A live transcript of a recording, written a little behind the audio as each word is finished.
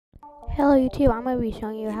Hello YouTube, I'm going to be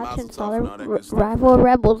showing you how to install the Rival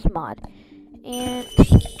Rebels mod. And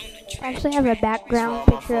I actually have a background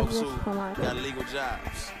picture of this. Hold on.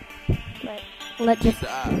 But let's see,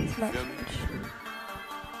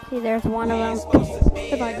 there's one of them.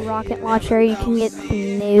 It's like rocket launcher. You can get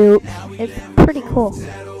nuke. It's pretty cool.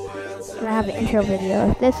 And I have an intro video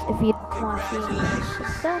of this if you want to see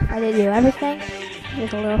some stuff. I did do everything.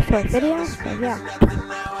 There's a little short video. So yeah.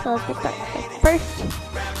 So let's get started. So first,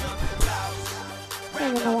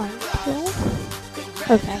 I'm gonna want to.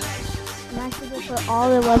 Okay. I'm actually going for all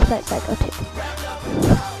the websites I go to.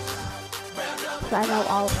 So I know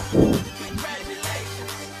all of them.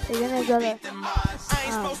 So you're gonna go to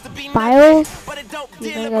files.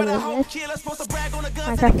 You're gonna go to this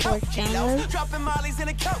Minecraft Forge download.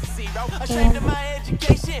 And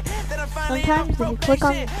sometimes if you click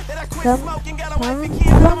on some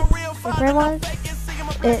different ones, it gives the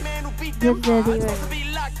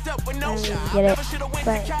get it,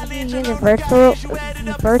 but if you use universal,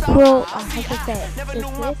 how to say it, is this,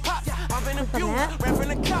 from that,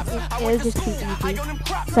 it would just be easy,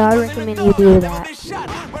 so I recommend you do that.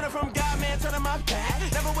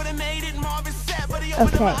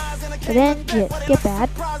 Okay, so then you skip ad,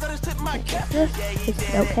 this is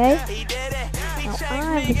okay. Now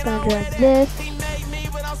I'm just going to drag this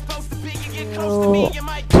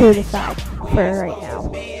to the side for right now.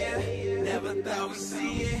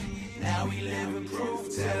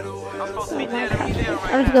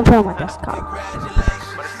 I'm just gonna put it on my desktop.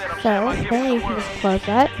 So then you can just close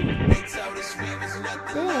that.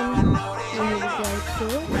 Then you need to go to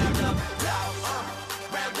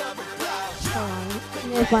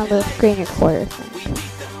here's my little screen recorder thing.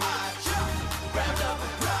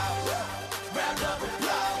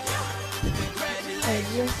 So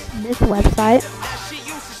this website.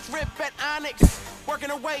 And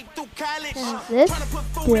this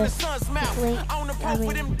link,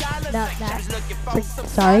 not that,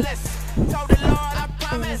 sorry,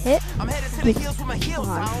 and you hit,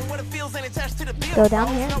 go down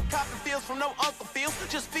here,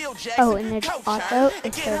 oh, and there's also a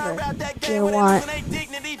server, you want to,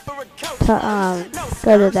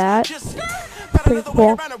 go to that, pretty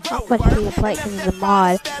cool, not much to play because it's a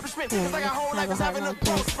mod, and have a hard one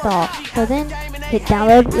to install, so then hit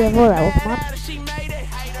download RIVALREBELS mod.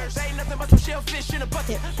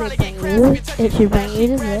 It should bring you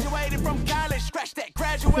to this.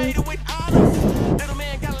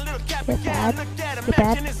 Get that,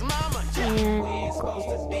 and here.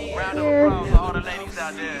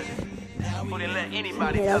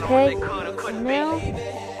 Hit OK. Now,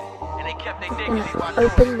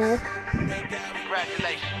 open this.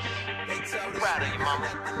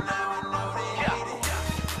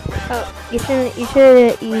 Oh, you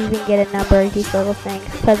should even get a number of these little things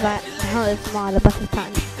because I know this mod a bunch of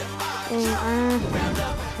times. And I'm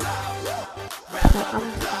just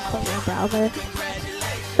gonna close my browser.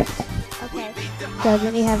 Okay, so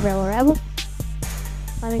then you have RIVALREBELS.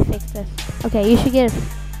 Let me fix this. Okay, you should get a.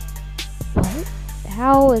 What?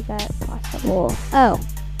 How is that possible? Oh.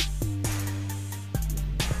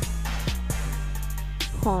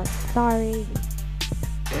 Hold on, sorry.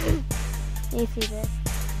 You see this?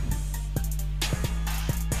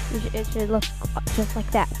 It should look just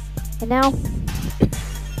like that. And now,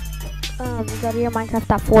 go to your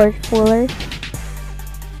Minecraft.forge folder,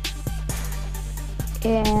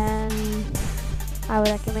 and I would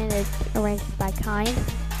recommend it arranged by kind.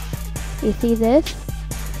 You see this?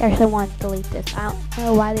 I actually want to delete this. I don't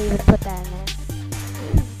know why they even put that in there.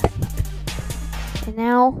 And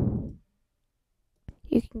now,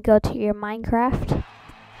 you can go to your Minecraft.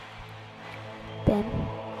 Then,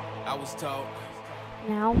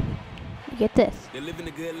 now, you get this.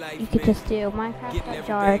 You could just do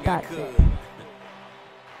Minecraft.jar.zip.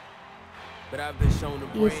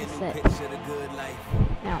 Use the zip.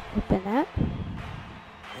 Now, open that.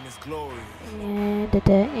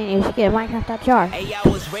 And you should get Minecraft.jar.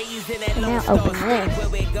 And now open this.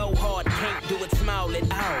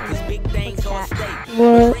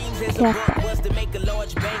 Look at that.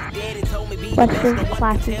 Western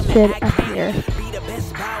classes should appear.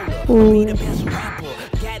 Ooh.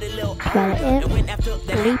 Got it.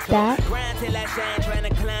 Delete that.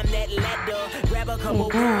 And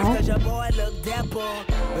now,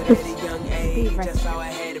 this is right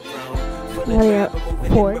there.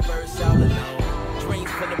 Forge.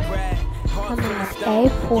 I'm gonna say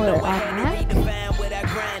for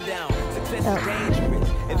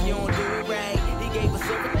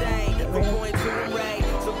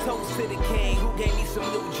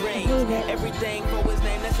on that. Everything for his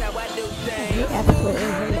name, that's how I do things. Absolutely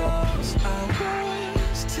hate it.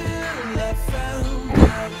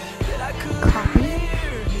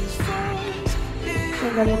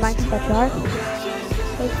 then go to your Microsoft jar.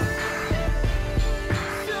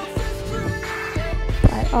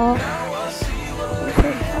 But all.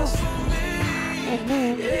 And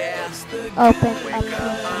then open up the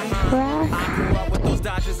Minecraft. Those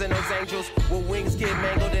dodgers and those angels with wings get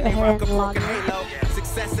mangled and they rock a broken halo.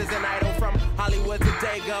 Success is an idol from Hollywood to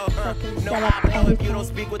Dago. No option if you don't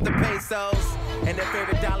speak with the pesos. And their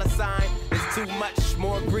favorite dollar sign is too much.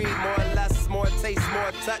 More greed, more lust, more taste,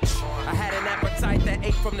 more touch. I had an appetite that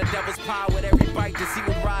ate from the devil's pie. With every bite to see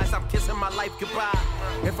what rise, I'm kissing my life goodbye.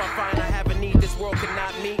 If I find I have a need this world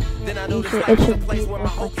cannot meet, then I know this life is a place where my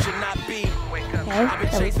hope should not be. I've been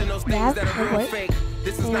chasing those things that are real fake.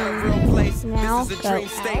 This is not a real place, this is a dream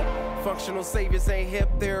state. Functional saviors ain't hip,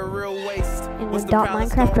 they're a real waste. What's the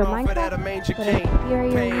Minecraft or Minecraft?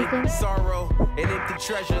 Pain, sorrow, and empty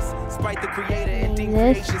treasures. Spite the creator, empty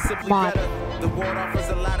creation simply better. The world offers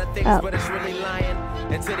a lot of things, but it's really lying.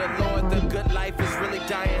 And to the Lord, the good life is really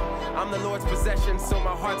dying. I'm the Lord's possession, so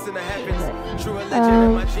my heart's in the heavens. True religion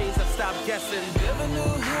and my genes, I stopped guessing.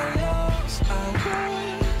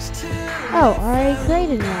 Oh, already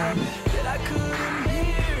created one.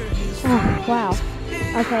 Oh, wow.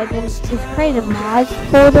 Okay, then just create a mods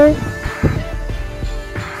folder.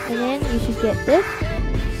 And then you should get this.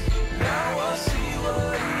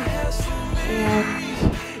 And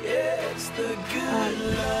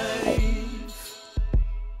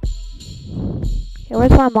okay,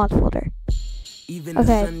 where's my mods folder?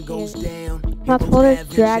 Okay, mods folder,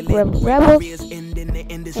 drag Rebels, and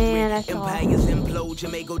that's all. And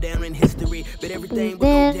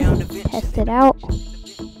then test it out.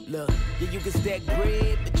 Look, yeah, you can stack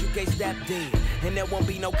bread, but you can't stop dead. And there won't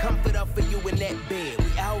be no comfort up for you in that bed.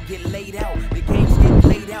 We all get laid out, the games get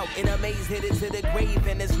played out. In a maze headed to the grave,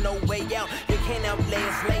 and there's no way out. You can't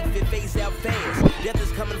outlast life, it fades out fast. Death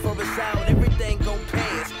is coming for us out, everything gon'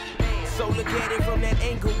 pass. So look at it from that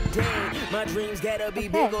angle, dang. My dreams gotta be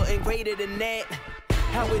bigger and greater than that.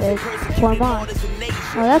 There's 4 mods.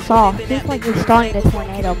 Oh, that's all. Seems like you're starting the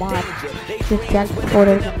tornado mod. Just drag the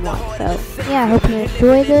folders and one. So, yeah, I hope you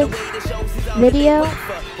enjoy this video.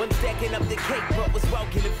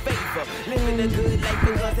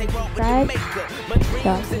 Subscribe.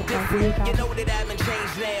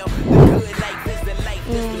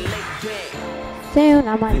 Soon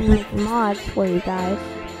I might make mods for you guys.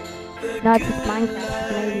 Not just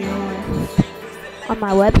Minecraft, maybe more. On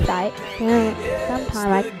my website.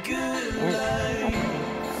 Sometime I can.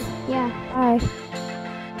 Yeah, bye.